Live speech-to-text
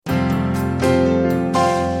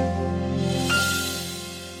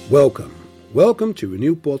Welcome to a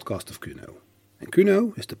new podcast of Kuno. And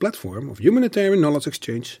Kuno is the platform of humanitarian knowledge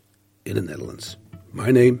exchange in the Netherlands.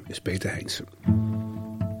 My name is Peter Heinze.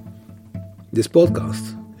 This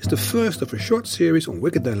podcast is the first of a short series on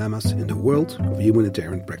wicked dilemmas in the world of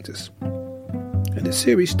humanitarian practice. And this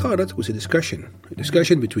series started with a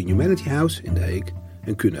discussion between Humanity House in The Hague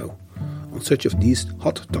and Kuno on such of these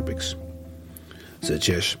hot topics, such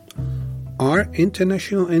as: are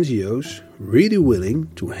international NGOs really willing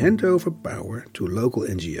to hand over power to local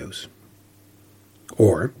NGOs?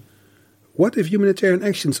 Or, what if humanitarian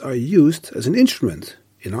actions are used as an instrument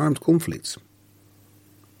in armed conflicts?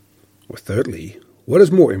 Or thirdly, what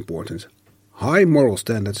is more important, high moral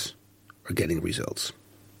standards or getting results?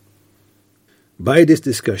 By this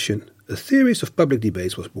discussion, a series of public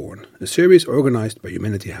debates was born, a series organized by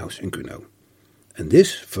Humanity House in Kuno. And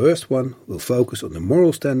this first one will focus on the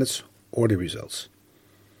moral standards or the results.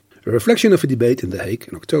 A reflection of a debate in The Hague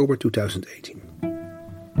in October 2018.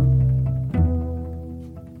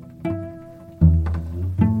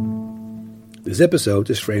 This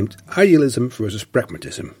episode is framed Idealism versus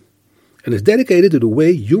Pragmatism and is dedicated to the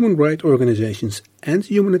way human rights organizations and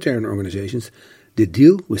humanitarian organizations did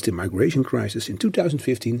deal with the migration crisis in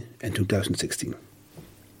 2015 and 2016.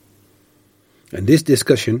 And this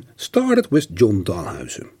discussion started with John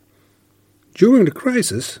Dalhuise. During the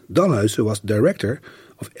crisis, Dalhuise was director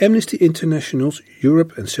of Amnesty International's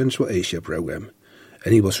Europe and Central Asia program,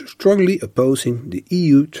 and he was strongly opposing the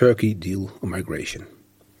EU-Turkey deal on migration.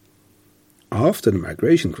 After the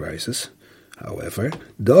migration crisis, however,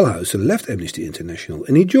 Dalhuise left Amnesty International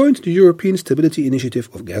and he joined the European Stability Initiative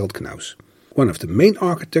of Gerald Knaus, one of the main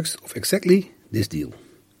architects of exactly this deal.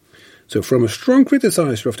 So from a strong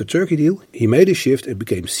criticizer of the Turkey deal, he made a shift and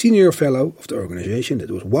became senior fellow of the organization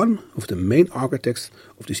that was one of the main architects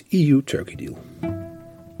of this EU-Turkey deal.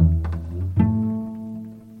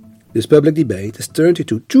 This public debate has turned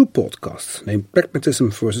into two podcasts named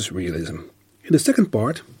Pragmatism versus Realism. In the second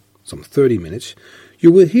part, some 30 minutes,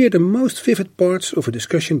 you will hear the most vivid parts of a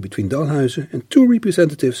discussion between Dalhuise and two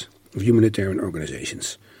representatives of humanitarian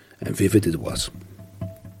organizations. And vivid it was.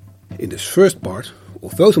 In this first part,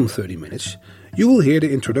 although some 30 minutes, you will hear the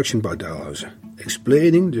introduction by Dalhuise,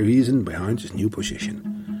 explaining the reason behind his new position.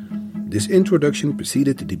 This introduction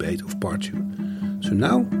preceded the debate of part 2. So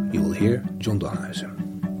now you will hear John Dalhuise.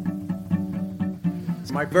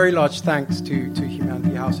 My very large thanks to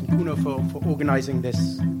Humanity House and Kuno for organising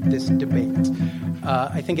this debate.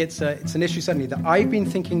 I think it's an issue certainly that I've been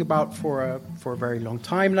thinking about for a very long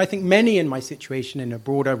time, and I think many in my situation in a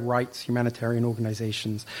broader rights humanitarian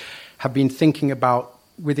organisations have been thinking about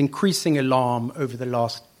with increasing alarm over the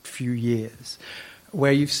last few years,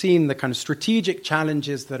 where you've seen the kind of strategic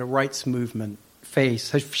challenges that a rights movement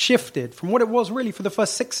have shifted from what it was really for the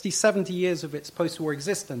first 60, 70 years of its post-war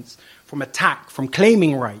existence, from attack, from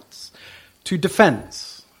claiming rights, to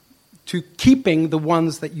defense, to keeping the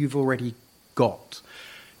ones that you've already got.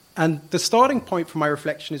 And the starting point for my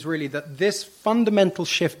reflection is really that this fundamental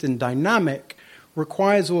shift in dynamic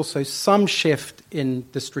requires also some shift in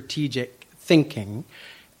the strategic thinking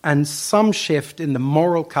and some shift in the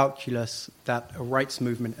moral calculus that a rights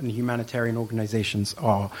movement and humanitarian organizations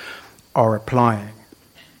are applying.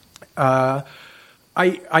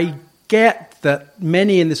 I get that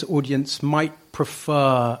many in this audience might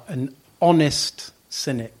prefer an honest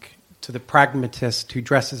cynic to the pragmatist who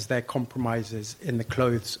dresses their compromises in the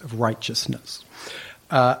clothes of righteousness.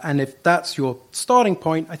 And if that's your starting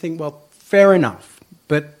point, I think, well, fair enough.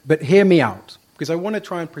 But hear me out, because I want to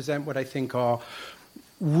try and present what I think are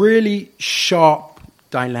really sharp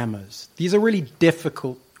dilemmas. These are really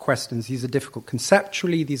difficult questions. These are difficult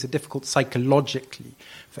conceptually. These are difficult psychologically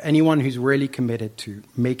for anyone who's really committed to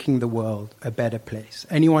making the world a better place,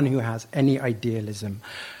 anyone who has any idealism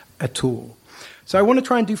at all. So I want to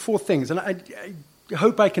try and do four things, and I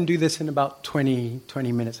hope I can do this in about 20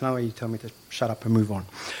 minutes. Now you tell me to shut up and move on.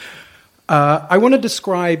 I want to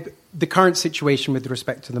describe the current situation with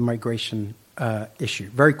respect to the migration issue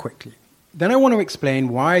very quickly. Then I want to explain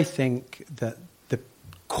why I think that the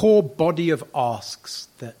core body of asks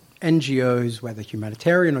that NGOs, whether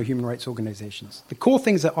humanitarian or human rights organizations, the core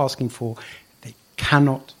things they're asking for, they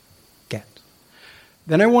cannot get.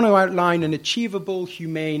 Then I want to outline an achievable,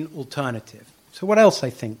 humane alternative. So what else I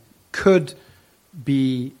think could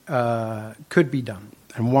be done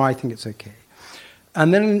and why I think it's okay.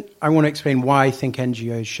 And then I want to explain why I think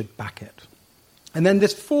NGOs should back it. And then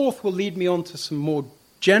this fourth will lead me on to some more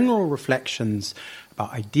general reflections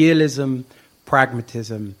about idealism,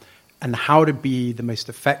 pragmatism, and how to be the most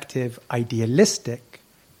effective, idealistic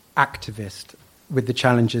activist with the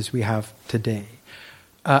challenges we have today.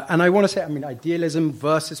 And I want to say, idealism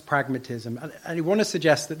versus pragmatism. And I want to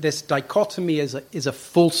suggest that this dichotomy is a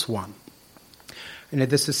false one.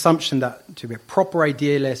 This assumption that to be a proper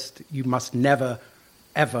idealist, you must never,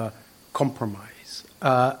 ever compromise.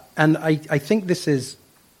 And I think this is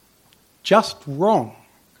just wrong.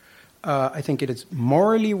 I think it is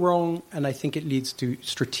morally wrong, and I think it leads to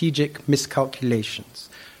strategic miscalculations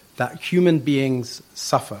that human beings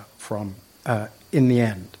suffer from in the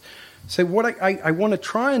end. So what I want to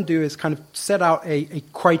try and do is kind of set out a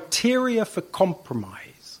criteria for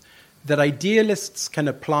compromise that idealists can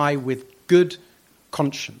apply with good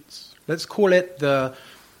conscience. Let's call it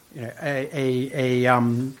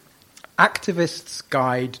activist's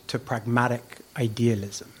guide to pragmatic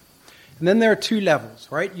idealism. And then there are two levels,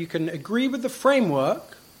 right? You can agree with the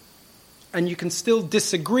framework, and you can still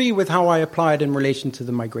disagree with how I apply it in relation to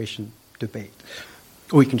the migration debate.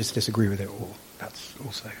 Or you can just disagree with it all. That's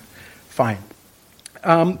also fine.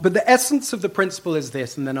 But the essence of the principle is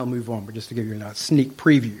this, and then I'll move on, but just to give you a sneak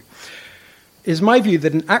preview, is my view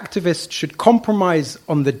that an activist should compromise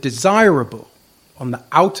on the desirable, on the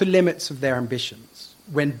outer limits of their ambitions.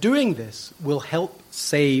 When doing this, will help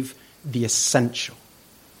save the essential,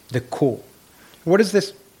 the core. What does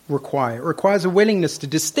this require? It requires a willingness to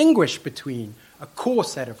distinguish between a core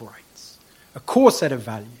set of rights, a core set of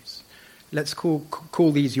values. Let's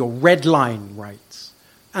call these your red line rights,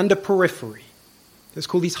 and a periphery. Let's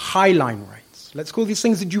call these high line rights. Let's call these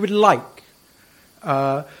things that you would like.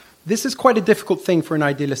 This is quite a difficult thing for an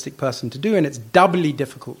idealistic person to do, and it's doubly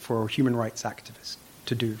difficult for a human rights activist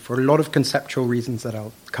to do, for a lot of conceptual reasons that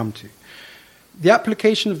I'll come to. The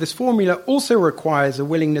application of this formula also requires a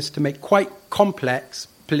willingness to make quite complex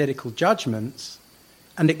political judgments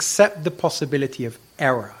and accept the possibility of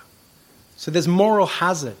error. So there's moral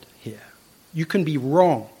hazard here. You can be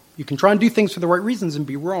wrong. You can try and do things for the right reasons and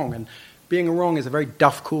be wrong. And being wrong is a very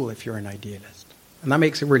duff call if you're an idealist. And that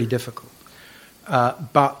makes it really difficult.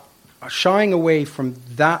 But shying away from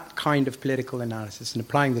that kind of political analysis and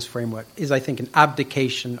applying this framework is, I think, an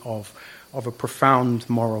abdication of a profound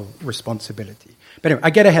moral responsibility. But anyway, I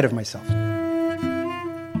get ahead of myself.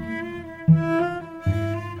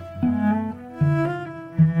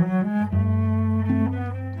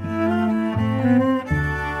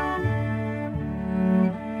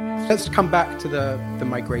 Let's come back to the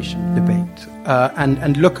migration debate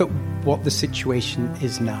and look at what the situation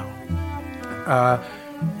is now.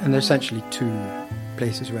 And there's essentially two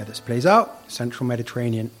places where this plays out, the Central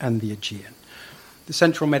Mediterranean and the Aegean. The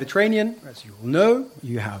Central Mediterranean, as you all know,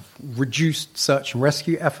 you have reduced search and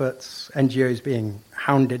rescue efforts, NGOs being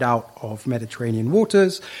hounded out of Mediterranean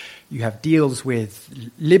waters. You have deals with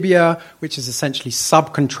Libya, which is essentially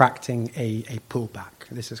subcontracting a pullback.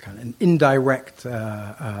 This is kind of an indirect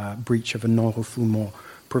breach of a non-refoulement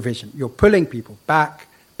provision. You're pulling people back,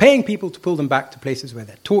 paying people to pull them back to places where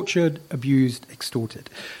they're tortured, abused, extorted.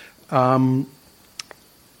 Quite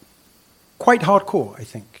hardcore, I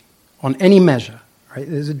think, on any measure. Right?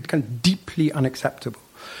 This is kind of deeply unacceptable.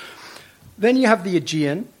 Then you have the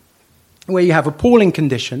Aegean, where you have appalling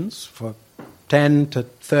conditions for 10 to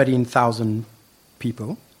 13,000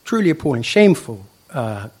 people, truly appalling, shameful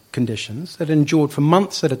conditions that endured for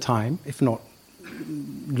months at a time, if not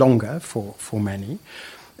longer for many,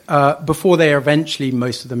 before they eventually,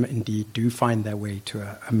 most of them indeed, do find their way to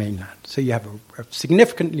a mainland. So you have a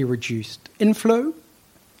significantly reduced inflow.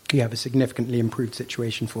 You have a significantly improved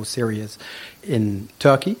situation for Syrians in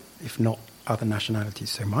Turkey, if not other nationalities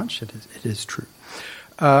so much. It is true.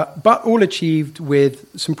 But all achieved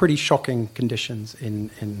with some pretty shocking conditions in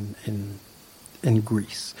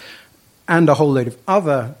Greece. And a whole load of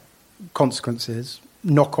other consequences,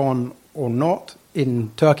 knock-on or not,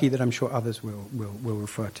 in Turkey that I'm sure others will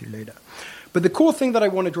refer to later. But the core thing that I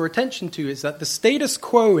want to draw attention to is that the status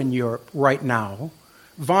quo in Europe right now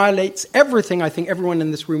violates everything I think everyone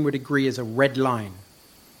in this room would agree is a red line.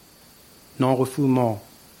 Non-refoulement,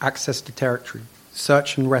 access to territory,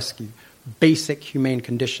 search and rescue, basic humane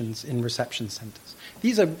conditions in reception centers.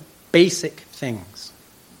 These are basic things.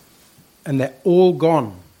 And they're all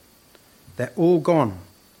gone. They're all gone.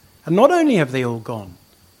 And not only have they all gone,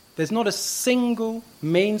 there's not a single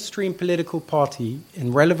mainstream political party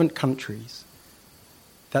in relevant countries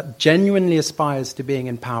that genuinely aspires to being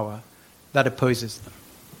in power that opposes them.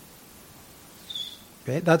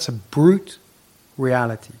 Okay? That's a brute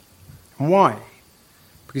reality. And why?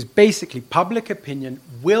 Because basically public opinion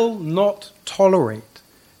will not tolerate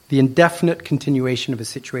the indefinite continuation of a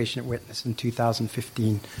situation it witnessed in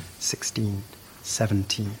 2015, 16,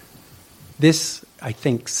 17. This, I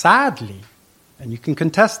think, sadly, and you can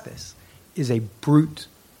contest this, is a brute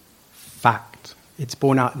fact. It's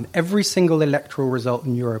borne out in every single electoral result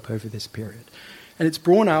in Europe over this period. And it's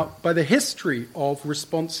borne out by the history of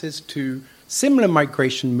responses to similar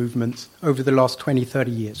migration movements over the last 20,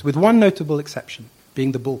 30 years, with one notable exception,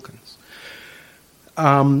 being the Balkans.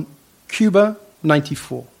 Cuba,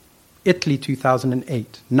 94. Italy,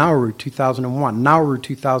 2008. Nauru, 2001. Nauru,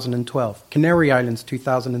 2012. Canary Islands,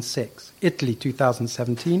 2006. Italy,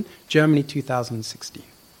 2017. Germany, 2016.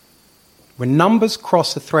 When numbers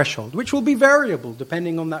cross a threshold, which will be variable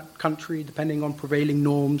depending on that country, depending on prevailing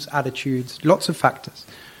norms, attitudes, lots of factors,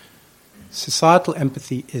 societal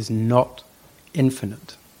empathy is not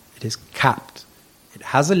infinite. It is capped. It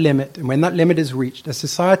has a limit, and when that limit is reached, a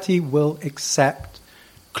society will accept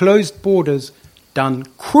closed borders done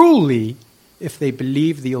cruelly if they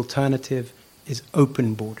believe the alternative is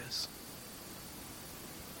open borders.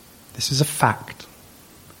 This is a fact.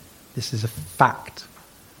 This is a fact.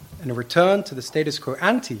 And a return to the status quo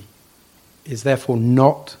ante is therefore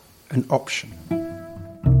not an option. And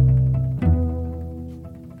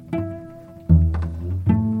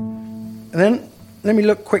then let me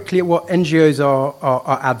look quickly at what NGOs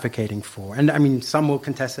are advocating for. And I mean, some will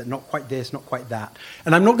contest it, not quite this, not quite that.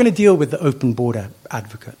 And I'm not going to deal with the open border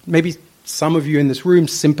advocate. Maybe some of you in this room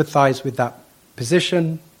sympathize with that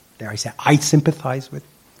position. Dare I say, I sympathize with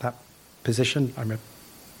that position. I'm a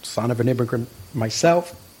son of an immigrant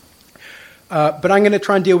myself. But I'm going to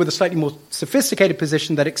try and deal with a slightly more sophisticated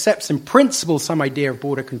position that accepts in principle some idea of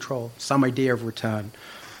border control, some idea of return.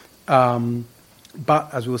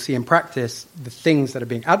 But as we'll see in practice, the things that are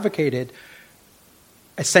being advocated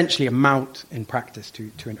essentially amount in practice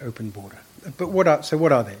to an open border. But what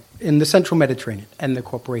are they? In the central Mediterranean, end the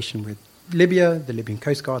cooperation with Libya, the Libyan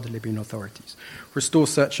Coast Guard, the Libyan authorities. Restore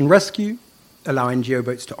search and rescue, allow NGO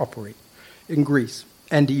boats to operate. In Greece,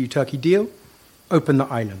 end EU-Turkey deal, open the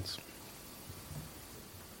islands.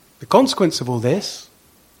 The consequence of all this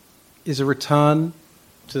is a return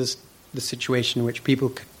to the situation in which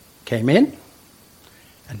people came in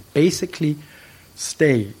and basically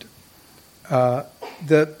stayed.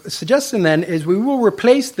 The suggestion then is we will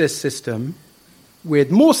replace this system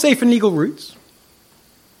with more safe and legal routes.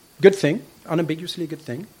 Good thing, unambiguously a good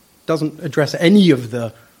thing. Doesn't address any of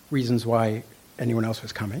the reasons why anyone else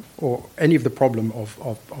was coming or any of the problem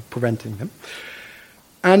of preventing them.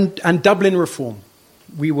 And Dublin reform.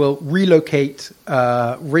 We will relocate,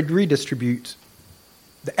 redistribute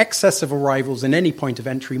the excess of arrivals in any point of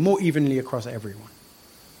entry more evenly across everyone.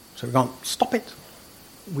 So we can't stop it.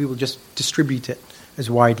 We will just distribute it as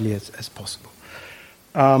widely as possible.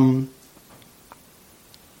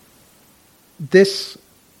 This,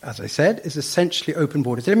 as I said, is essentially open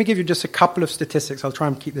borders. Let me give you just a couple of statistics. I'll try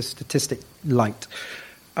and keep this statistic light.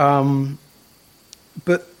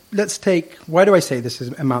 But let's take, why do I say this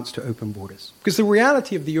amounts to open borders? Because the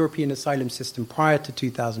reality of the European asylum system prior to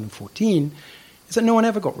 2014 is that no one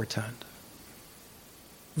ever got returned.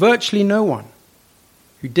 Virtually no one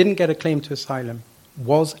who didn't get a claim to asylum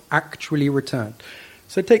was actually returned.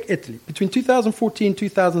 So take Italy. Between 2014 and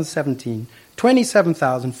 2017,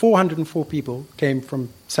 27,404 people came from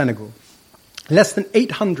Senegal. Less than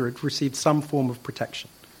 800 received some form of protection,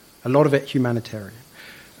 a lot of it humanitarian.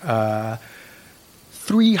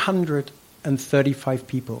 335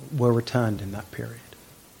 people were returned in that period.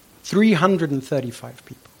 335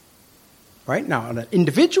 people. Right? Now, on an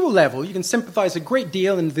individual level, you can sympathize a great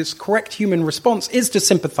deal, and this correct human response is to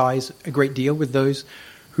sympathize a great deal with those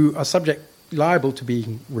who are liable to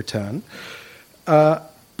being returned.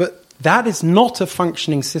 But that is not a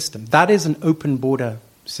functioning system. That is an open border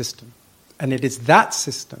system. And it is that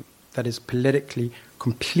system that is politically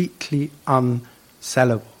completely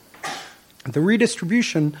unsellable. The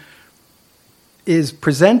redistribution is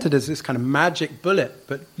presented as this kind of magic bullet,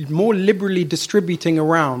 but more liberally distributing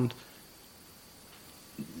around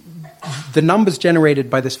the numbers generated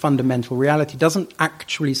by this fundamental reality doesn't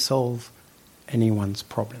actually solve anyone's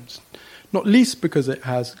problems. Not least because it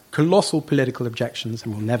has colossal political objections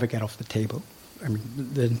and will never get off the table. I mean,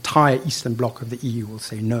 the entire Eastern Bloc of the EU will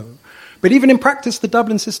say no. But even in practice, the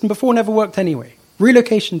Dublin system before never worked anyway.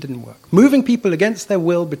 Relocation didn't work. Moving people against their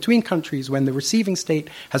will between countries when the receiving state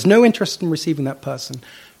has no interest in receiving that person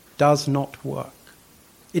does not work.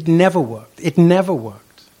 It never worked. It never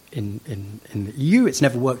worked in the EU. It's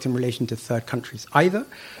never worked in relation to third countries either.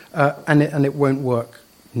 And it won't work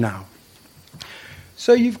now.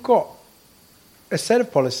 So you've got a set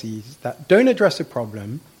of policies that don't address a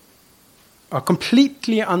problem, are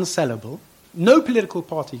completely unsellable. No political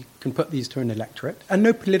party can put these to an electorate, and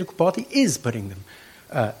no political party is putting them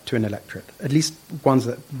to an electorate, at least ones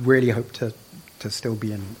that really hope to still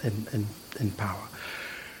be in power.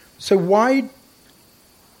 So why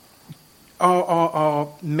are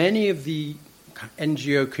many of the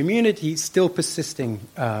NGO community still persisting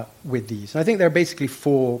with these? And I think there are basically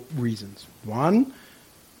 4 reasons. One,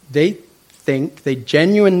 they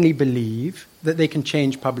genuinely believe that they can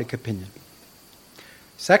change public opinion.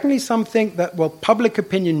 Secondly, some think that, public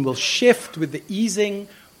opinion will shift with the easing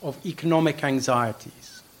of economic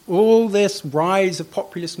anxieties. All this rise of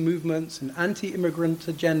populist movements and anti-immigrant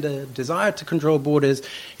agenda, desire to control borders,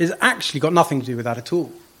 has actually got nothing to do with that at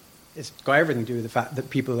all. It's got everything to do with the fact that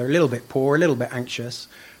people are a little bit poor, a little bit anxious,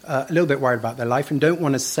 a little bit worried about their life, and don't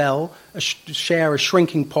want to share a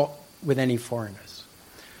shrinking pot with any foreigners.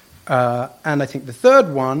 And I think the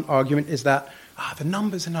third argument is that the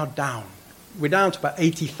numbers are now down. We're down to about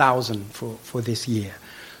 80,000 for this year.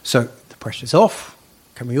 So the pressure's off.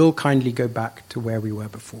 Can we all kindly go back to where we were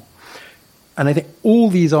before? And I think all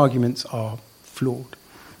these arguments are flawed.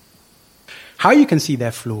 How you can see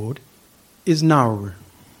they're flawed is Nauru.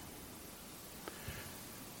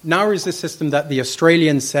 Nauru is the system that the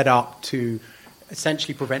Australians set up to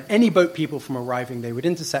essentially prevent any boat people from arriving. They would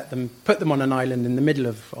intercept them, put them on an island in the middle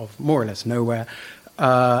of more or less nowhere,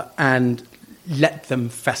 and let them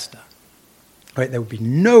fester. Right? There would be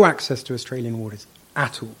no access to Australian waters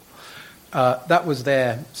at all. That was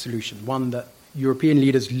their solution, one that European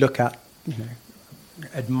leaders look at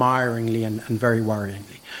admiringly and very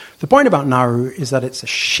worryingly. The point about Nauru is that it's a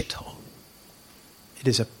shithole. It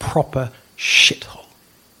is a proper shithole.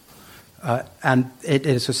 And it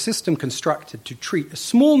is a system constructed to treat a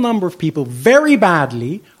small number of people very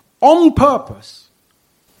badly on purpose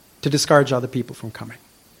to discourage other people from coming.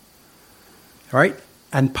 All right?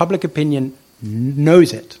 And public opinion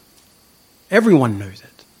knows it. Everyone knows it.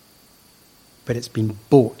 But it's been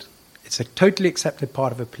bought. It's a totally accepted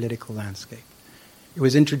part of a political landscape. It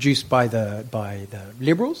was introduced by the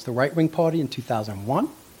Liberals, the right-wing party, in 2001.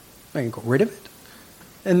 They got rid of it.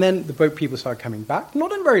 And then the boat people started coming back,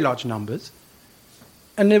 not in very large numbers.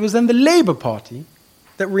 And it was then the Labour Party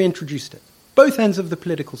that reintroduced it. Both ends of the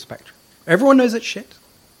political spectrum. Everyone knows it's shit.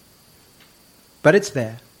 But it's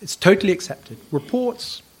there. It's totally accepted.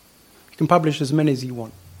 Reports, you can publish as many as you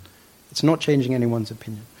want. It's not changing anyone's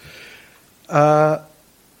opinion. The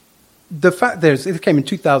fact it came in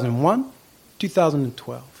 2001,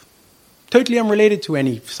 2012. Totally unrelated to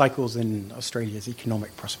any cycles in Australia's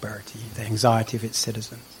economic prosperity, the anxiety of its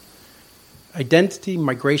citizens. Identity,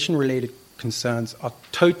 migration-related concerns are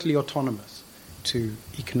totally autonomous to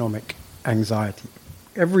economic anxiety.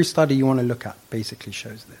 Every study you want to look at basically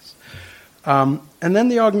shows this. And then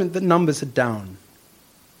the argument that numbers are down.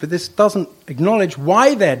 But this doesn't acknowledge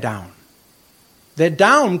why they're down. They're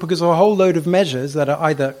down because of a whole load of measures that are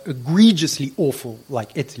either egregiously awful,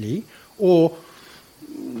 like Italy, or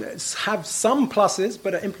have some pluses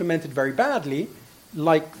but are implemented very badly,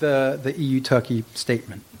 like the EU-Turkey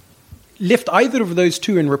statement. Lift either of those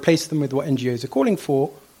two and replace them with what NGOs are calling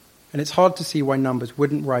for, and it's hard to see why numbers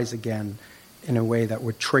wouldn't rise again in a way that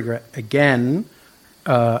would trigger again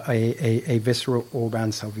a visceral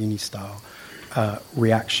Orban-Salvini-style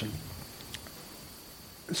reaction.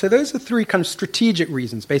 So those are 3 kind of strategic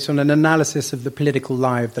reasons based on an analysis of the political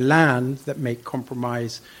lie of the land that make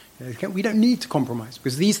compromise. We don't need to compromise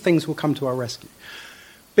because these things will come to our rescue.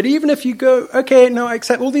 But even if you go, okay, no, I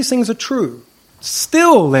accept all these things are true,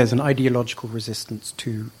 still there's an ideological resistance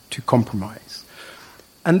to compromise.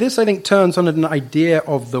 And this, I think, turns on an idea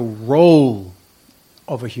of the role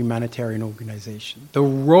of a humanitarian organization, the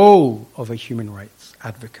role of a human rights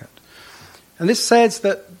advocate. And this says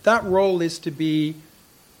that that role is to be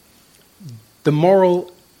the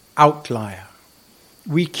moral outlier.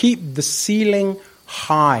 We keep the ceiling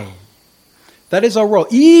high. That is our role,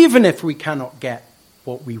 even if we cannot get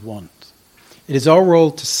what we want. It is our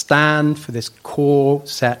role to stand for this core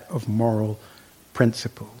set of moral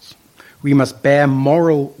principles. We must bear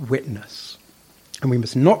moral witness, and we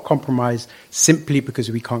must not compromise simply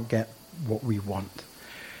because we can't get what we want.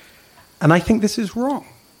 And I think this is wrong.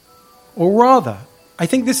 Or rather, I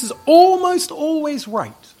think this is almost always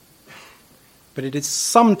right. But it is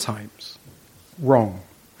sometimes wrong.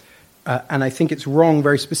 And I think it's wrong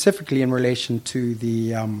very specifically in relation to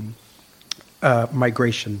the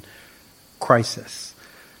migration crisis.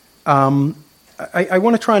 I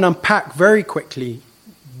want to try and unpack very quickly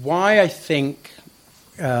why I think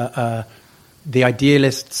the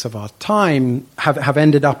idealists of our time have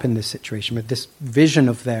ended up in this situation with this vision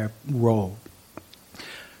of their role.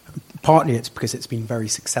 Partly it's because it's been very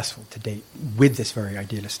successful to date with this very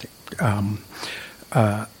idealistic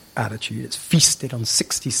attitude. It's feasted on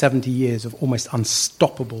 60, 70 years of almost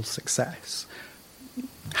unstoppable success,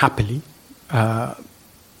 happily.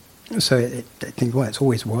 So I think, well, it's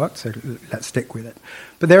always worked, so let's stick with it.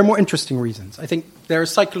 But there are more interesting reasons. I think there are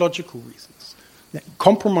psychological reasons.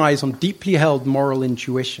 Compromise on deeply held moral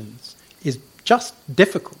intuitions is just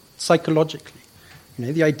difficult psychologically.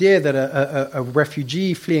 The idea that a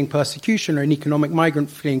refugee fleeing persecution or an economic migrant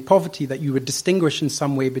fleeing poverty, that you would distinguish in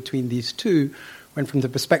some way between these two, when from the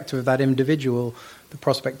perspective of that individual, the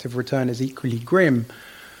prospect of return is equally grim,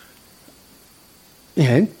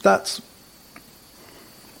 that's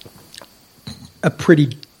a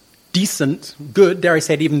pretty decent, good, dare I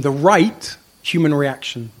say it, even the right human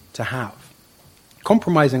reaction to have.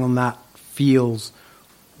 Compromising on that feels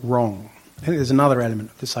wrong. I think there's another element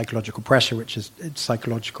of the psychological pressure, which is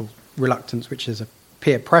psychological reluctance, which is a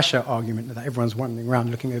peer pressure argument that everyone's wandering around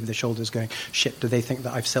looking over their shoulders going, shit, do they think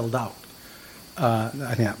that I've sold out? I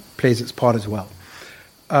think that plays its part as well.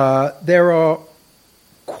 There are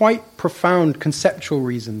quite profound conceptual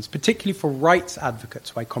reasons, particularly for rights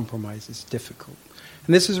advocates, why compromise is difficult.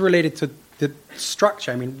 And this is related to the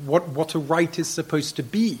structure. I mean, what a right is supposed to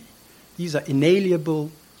be. These are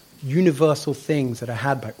inalienable, universal things that are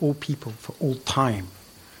had by all people for all time.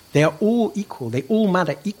 They are all equal. They all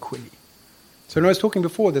matter equally. So when I was talking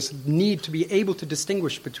before, this need to be able to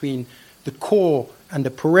distinguish between the core and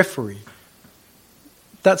the periphery,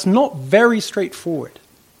 that's not very straightforward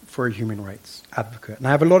for a human rights advocate. And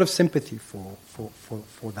I have a lot of sympathy for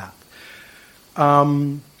that.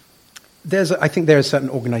 I think there are certain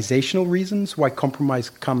organizational reasons why compromise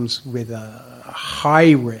comes with a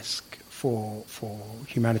high risk for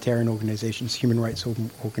humanitarian organizations, human rights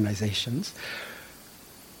organizations.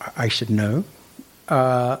 I should know.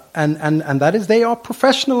 And that is, they are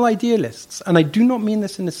professional idealists. And I do not mean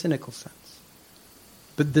this in a cynical sense.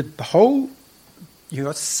 But the whole,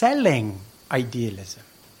 you're selling idealism.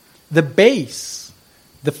 The base,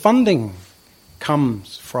 the funding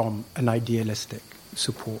comes from an idealistic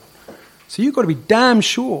support. So you've got to be damn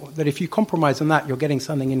sure that if you compromise on that, you're getting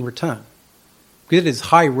something in return. Because it is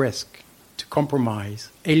high risk to compromise,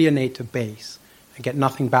 alienate a base, and get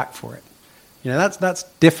nothing back for it. That's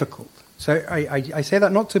difficult. So I say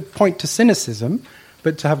that not to point to cynicism,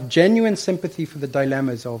 but to have genuine sympathy for the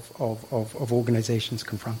dilemmas of organizations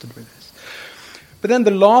confronted with this. But then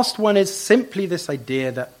the last one is simply this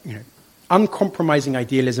idea that uncompromising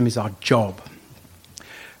idealism is our job.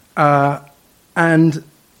 And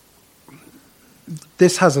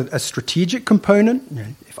this has a strategic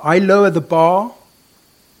component. If I lower the bar,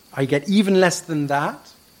 I get even less than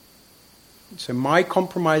that. So my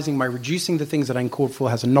compromising, my reducing the things that I'm called for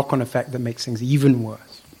has a knock-on effect that makes things even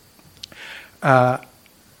worse.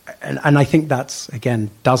 And I think that's,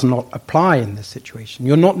 again, does not apply in this situation.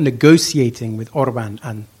 You're not negotiating with Orban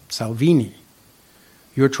and Salvini.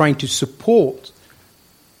 You're trying to support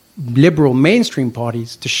liberal mainstream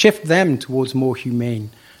parties to shift them towards more humane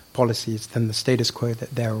policies than the status quo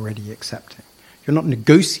that they're already accepting. You're not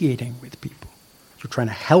negotiating with people. You're trying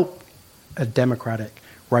to help a democratic,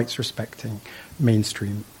 rights-respecting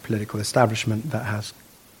mainstream political establishment that has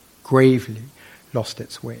gravely lost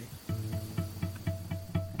its way.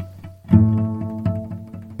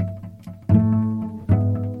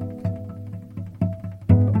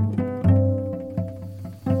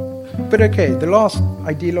 But okay, the last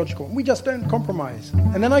ideological, we just don't compromise.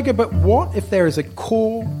 And then I go, but what if there is a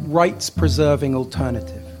core rights-preserving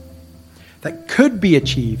alternative that could be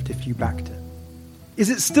achieved if you backed it? Is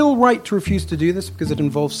it still right to refuse to do this because it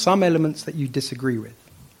involves some elements that you disagree with?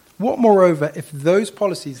 What, moreover, if those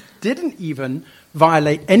policies didn't even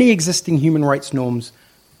violate any existing human rights norms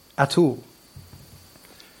at all?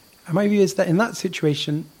 And my view is that in that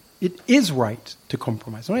situation, it is right to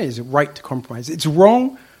compromise. Not only is it right to compromise, it's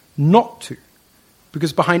wrong not to.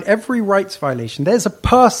 Because behind every rights violation, there's a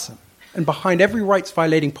person. And behind every rights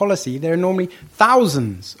violating policy, there are normally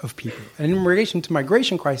thousands of people. And in relation to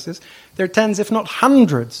migration crisis, there are tens, if not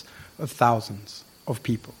hundreds of thousands of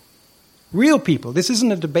people. Real people. This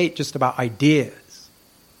isn't a debate just about ideas.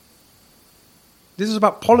 This is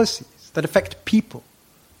about policies that affect people.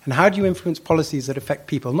 And how do you influence policies that affect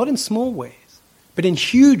people? Not in small ways, but in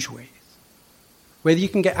huge ways. Whether you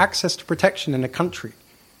can get access to protection in a country,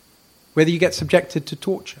 whether you get subjected to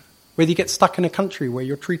torture, whether you get stuck in a country where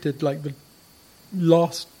you're treated like the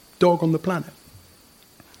last dog on the planet.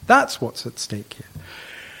 That's what's at stake here.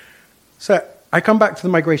 So I come back to the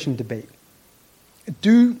migration debate.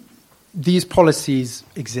 Do these policies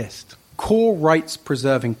exist? Core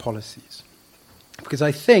rights-preserving policies. Because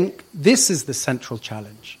I think this is the central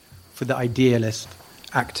challenge for the idealist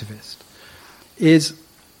activist, is,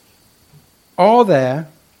 are there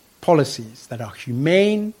policies that are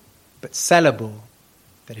humane but sellable,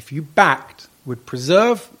 that if you backed would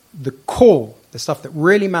preserve the core, the stuff that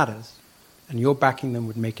really matters, and your backing them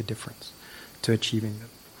would make a difference to achieving them.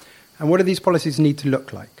 And what do these policies need to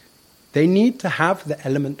look like? They need to have the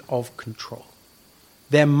element of control.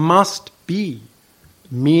 There must be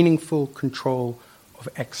meaningful control of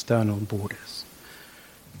external borders.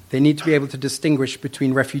 They need to be able to distinguish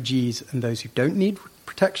between refugees and those who don't need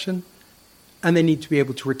protection, and they need to be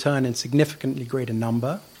able to return in significantly greater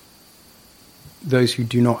number those who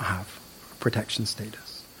do not have protection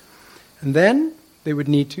status. And then they would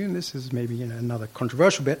need to, and this is maybe another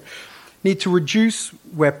controversial bit, need to reduce,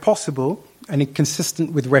 where possible, and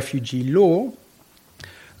consistent with refugee law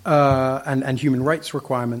and human rights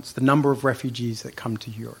requirements, the number of refugees that come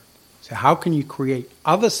to Europe. So how can you create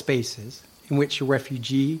other spaces in which a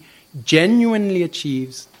refugee genuinely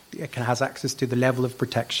has access to the level of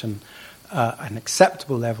protection, an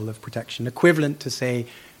acceptable level of protection, equivalent to, say,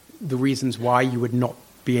 the reasons why you would not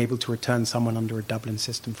be able to return someone under a Dublin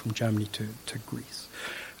system from Germany to Greece.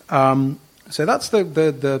 So that's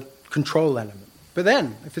the control element. But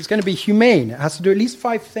then, if it's going to be humane, it has to do at least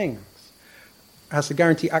 5 things. It has to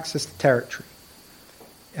guarantee access to territory.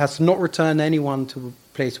 It has to not return anyone to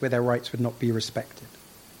a place where their rights would not be respected.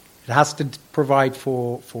 It has to provide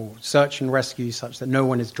for search and rescue such that no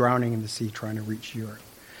one is drowning in the sea trying to reach Europe.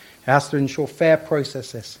 It has to ensure fair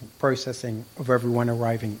processing of everyone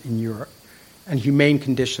arriving in Europe and humane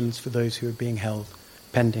conditions for those who are being held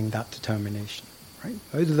pending that determination. Right?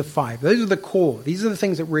 Those are the 5. Those are the core. These are the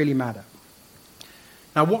things that really matter.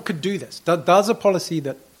 Now, what could do this? Does a policy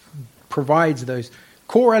that provides those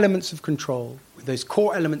core elements of control, with those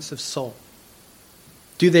core elements of soul,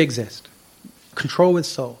 do they exist? Control with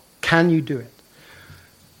soul. Can you do it?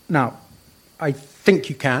 Now, I think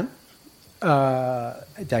you can. I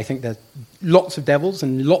think there's lots of devils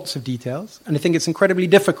and lots of details, and I think it's incredibly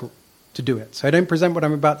difficult to do it. So I don't present what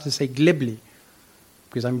I'm about to say glibly,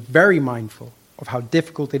 because I'm very mindful of how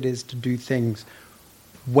difficult it is to do things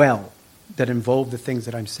well that involve the things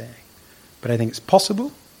that I'm saying. But I think it's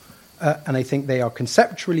possible, and I think they are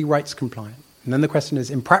conceptually rights compliant. And then the question is,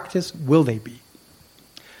 in practice, will they be?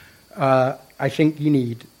 I think you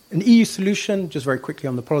need an EU solution, just very quickly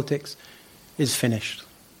on the politics, is finished.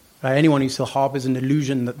 Anyone who still harbors an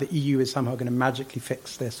illusion that the EU is somehow going to magically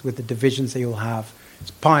fix this with the divisions they all have,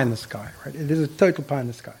 it's pie in the sky, right? It is a total pie in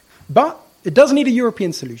the sky. But it does need a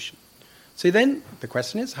European solution. So then the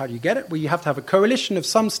question is, how do you get it? Well, you have to have a coalition of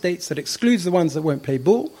some states that excludes the ones that won't play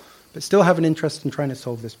ball, but still have an interest in trying to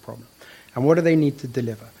solve this problem. And what do they need to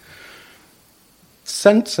deliver?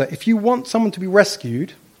 Censor, if you want someone to be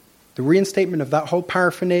rescued, the reinstatement of that whole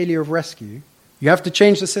paraphernalia of rescue, you have to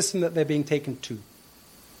change the system that they're being taken to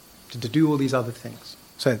do all these other things.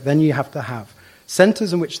 So then you have to have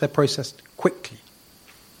centres in which they're processed quickly,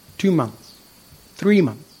 2 months, 3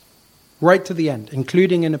 months, right to the end,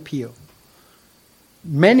 including an appeal.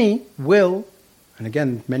 Many will, and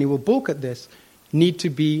again, many will balk at this, need to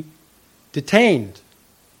be detained.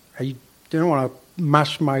 I don't want to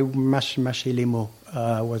mash les mots,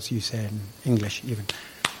 what you say in English even.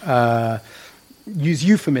 Use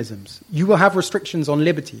euphemisms. You will have restrictions on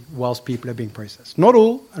liberty whilst people are being processed. Not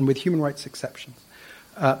all, and with human rights exceptions.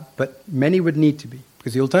 But many would need to be.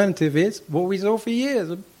 Because the alternative is what we saw for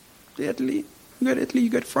years. Italy, you go to Italy, you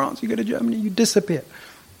go to France, you go to Germany, you disappear.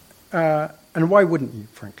 And why wouldn't you,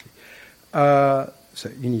 frankly? So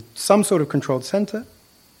you need some sort of controlled centre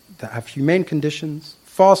that have humane conditions,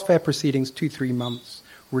 fast, fair proceedings, 2-3 months,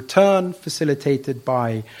 return facilitated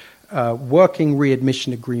by working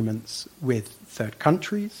readmission agreements with third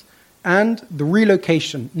countries, and the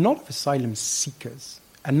relocation, not of asylum seekers,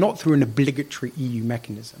 and not through an obligatory EU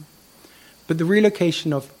mechanism, but the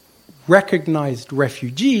relocation of recognized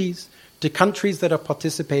refugees to countries that are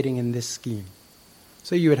participating in this scheme.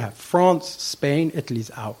 So you would have France, Spain, Italy's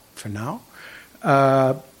out for now,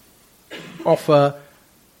 offer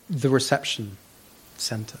the reception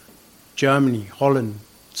center. Germany, Holland,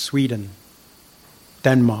 Sweden,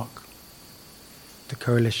 Denmark, the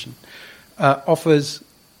coalition, offers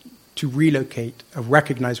to relocate a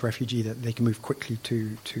recognized refugee that they can move quickly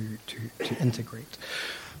to integrate.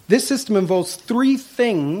 This system involves 3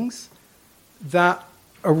 things that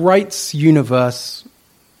a rights universe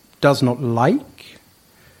does not like,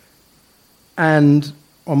 and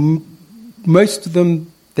on most of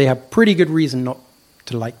them, they have pretty good reason not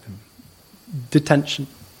to like them. Detention.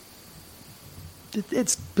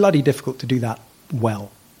 It's bloody difficult to do that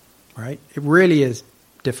well, right? It really is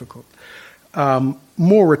difficult.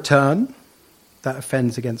 More return, that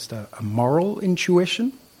offends against a moral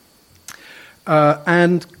intuition,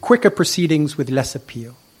 and quicker proceedings with less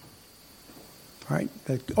appeal. right?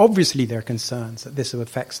 Obviously, there are concerns that this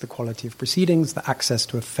affects the quality of proceedings, the access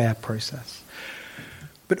to a fair process.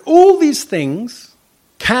 But all these things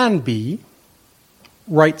can be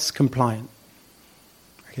rights compliant.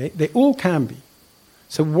 Okay? They all can be.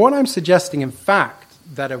 So what I'm suggesting, in fact,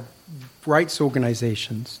 that rights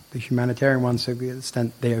organizations, the humanitarian ones to the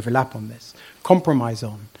extent they overlap on this, compromise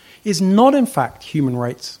on, is not in fact human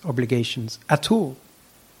rights obligations at all.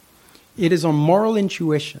 It is on moral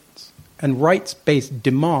intuitions and rights-based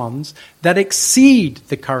demands that exceed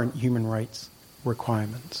the current human rights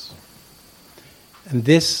requirements. And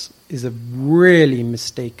this is a really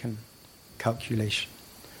mistaken calculation.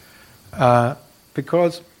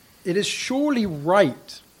 Because it is surely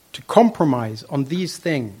right to compromise on these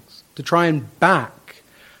things, to try and back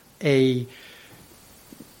a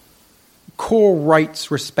core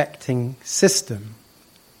rights respecting system,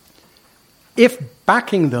 if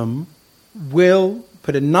backing them will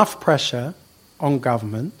put enough pressure on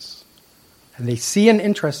governments, and they see an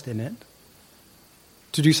interest in it,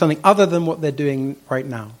 to do something other than what they're doing right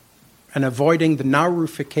now, and avoiding the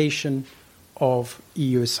Naurufication of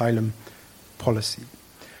EU asylum policy.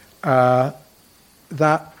 That,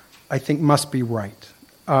 I think, must be right.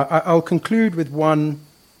 I'll conclude with one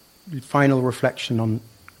final reflection on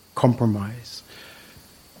compromise,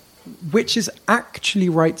 which is actually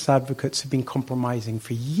rights advocates have been compromising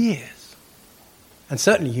for years. And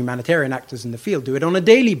certainly humanitarian actors in the field do it on a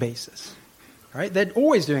daily basis. Right? They're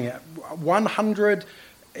always doing it. 100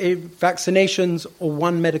 vaccinations or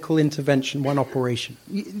one medical intervention, one operation.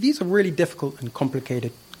 These are really difficult and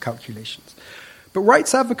complicated calculations. But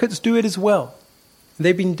rights advocates do it as well.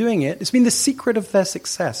 They've been doing it. It's been the secret of their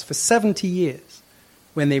success for 70 years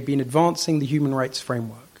when they've been advancing the human rights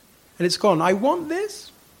framework. And it's gone, I want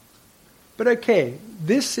this, but okay,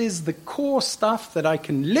 this is the core stuff that I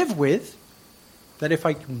can live with, that if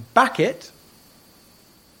I can back it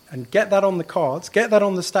and get that on the cards, get that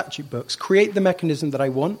on the statute books, create the mechanism that I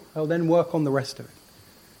want, I'll then work on the rest of it.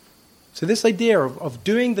 So this idea of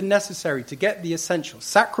doing the necessary to get the essential,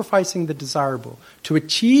 sacrificing the desirable to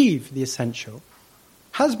achieve the essential,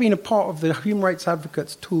 has been a part of the human rights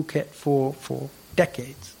advocates' toolkit for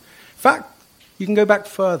decades. In fact, you can go back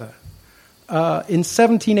further. In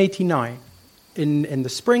 1789, in the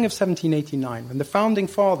spring of 1789, when the founding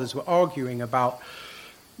fathers were arguing about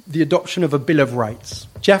the adoption of a Bill of Rights,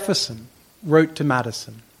 Jefferson wrote to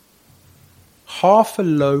Madison, "Half a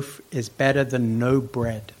loaf is better than no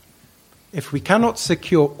bread. If we cannot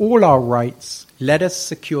secure all our rights, let us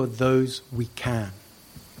secure those we can."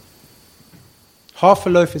 Half a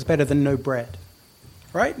loaf is better than no bread.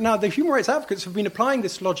 Right? Now, the human rights advocates have been applying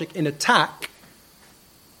this logic in attack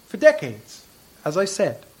for decades, as I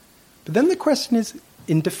said. But then the question is,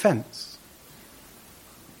 in defense,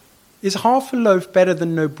 is half a loaf better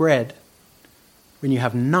than no bread when you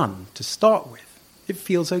have none to start with? It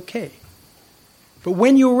feels okay. But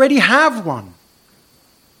when you already have one,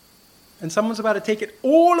 and someone's about to take it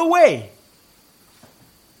all away,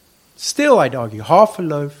 still, I'd argue, half a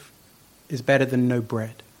loaf is better than no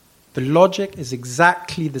bread. The logic is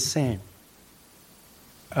exactly the same.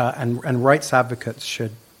 And rights advocates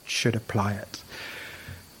should apply it.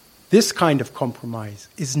 This kind of compromise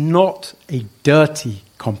is not a dirty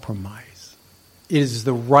compromise. It is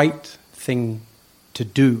the right thing to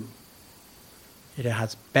do. It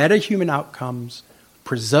has better human outcomes,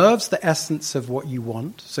 preserves the essence of what you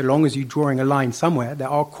want, so long as you're drawing a line somewhere. There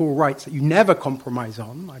are core rights that you never compromise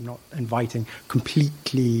on. I'm not inviting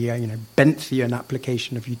completely Benthian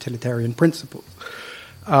application of utilitarian principles.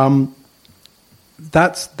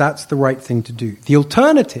 That's the right thing to do. The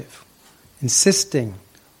alternative, insisting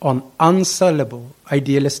on unsellable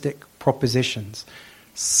idealistic propositions,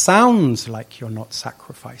 sounds like you're not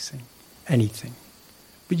sacrificing anything,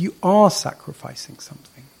 but you are sacrificing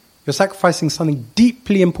something. You're sacrificing something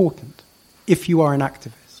deeply important if you are an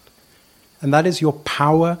activist. And that is your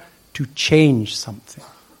power to change something.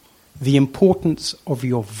 The importance of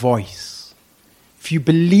your voice. If you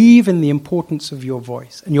believe in the importance of your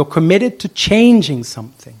voice and you're committed to changing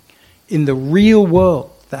something in the real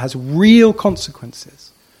world that has real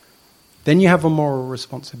consequences, then you have a moral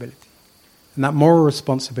responsibility. And that moral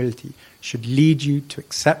responsibility should lead you to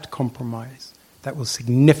accept compromise that will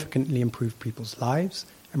significantly improve people's lives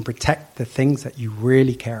and protect the things that you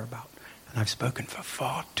really care about. And I've spoken for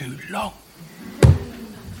far too long.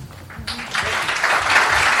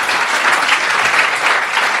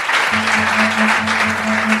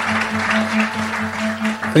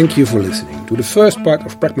 Thank you for listening to the first part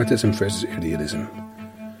of Pragmatism versus Idealism.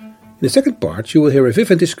 In the second part, you will hear a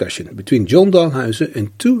vivid discussion between John Dalhuizen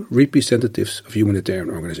and two representatives of humanitarian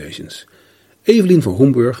organizations, Evelien van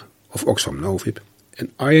Homburg of Oxfam Novib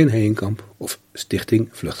en Arjen Heenkamp of Stichting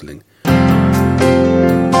Vluchteling.